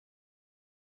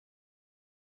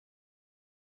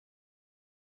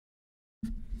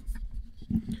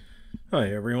Hi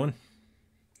everyone,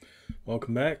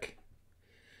 welcome back.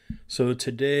 So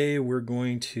today we're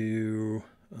going to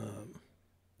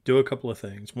do a couple of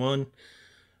things. One,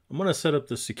 I'm going to set up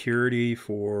the security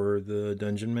for the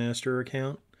Dungeon Master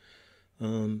account.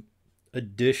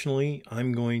 Additionally,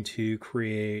 I'm going to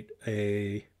create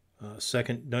a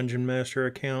second Dungeon Master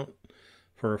account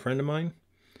for a friend of mine,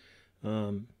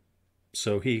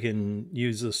 so he can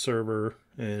use the server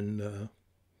and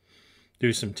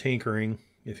do some tinkering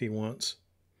if he wants.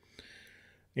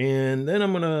 And then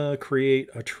I'm going to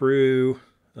create a true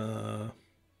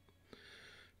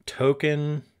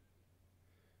token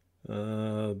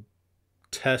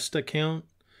test account.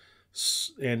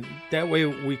 And that way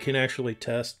we can actually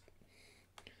test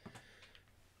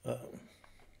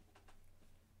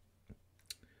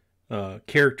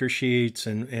character sheets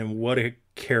and what a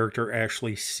character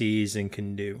actually sees and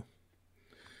can do.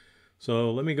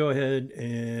 So let me go ahead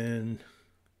and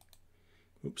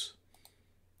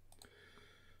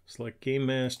select Game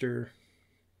Master.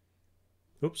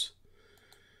 Oops.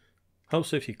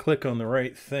 Helps if you click on the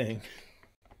right thing.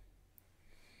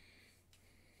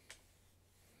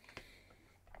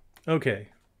 Okay,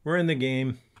 we're in the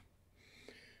game.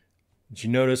 Did you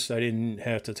notice I didn't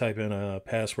have to type in a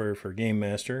password for Game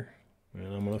Master?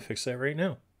 And I'm going to fix that right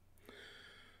now.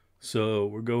 So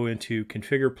we'll go into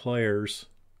Configure Players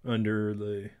under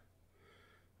the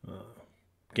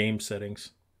game settings.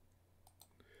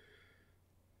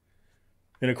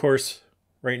 And of course,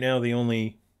 right now the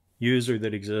only user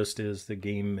that exists is the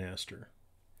Game Master.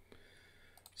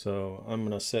 So I'm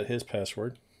going to set his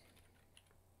password.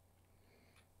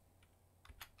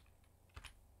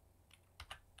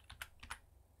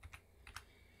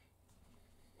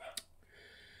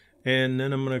 And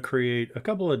then I'm going to create a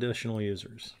couple additional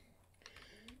users.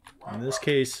 In this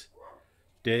case,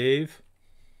 Dave.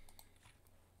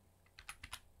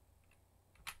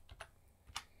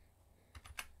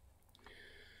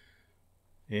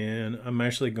 And I'm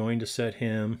actually going to set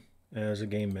him as a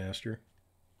Game Master.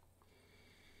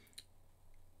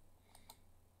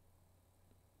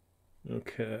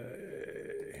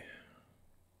 Okay.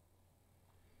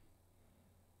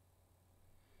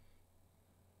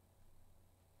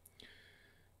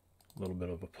 A little bit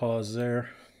of a pause there.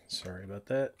 Sorry about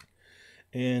that.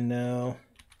 And now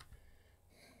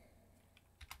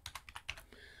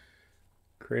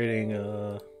creating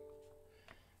a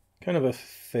kind of a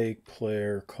fake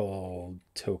player called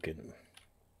Token.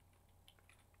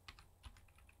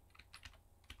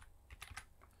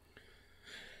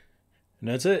 And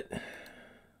that's it.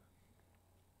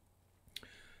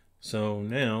 So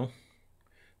now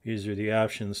these are the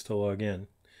options to log in.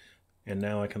 And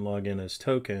now I can log in as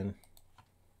Token.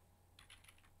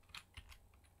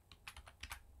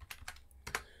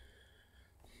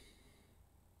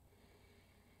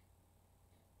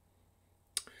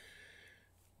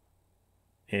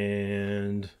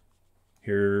 And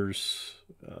here's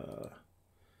the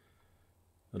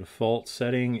default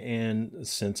setting, and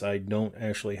since I don't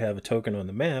actually have a token on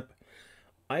the map,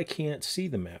 I can't see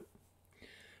the map.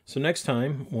 So next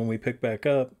time when we pick back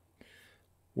up,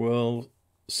 we'll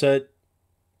set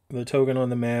the token on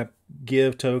the map,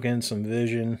 give token some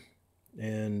vision,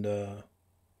 and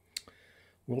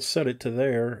we'll set it to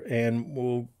there, and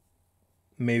we'll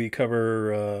maybe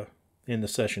cover in the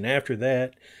session after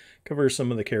that, cover some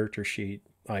of the character sheet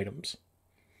items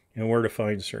and where to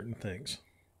find certain things.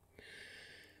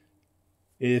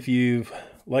 If you've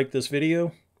liked this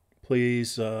video,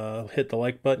 please hit the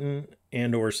like button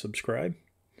and or subscribe.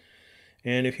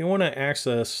 And if you want to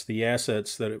access the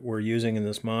assets that we're using in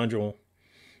this module,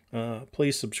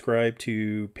 please subscribe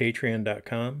to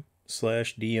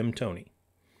patreon.com/DMTony.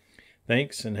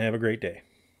 Thanks and have a great day.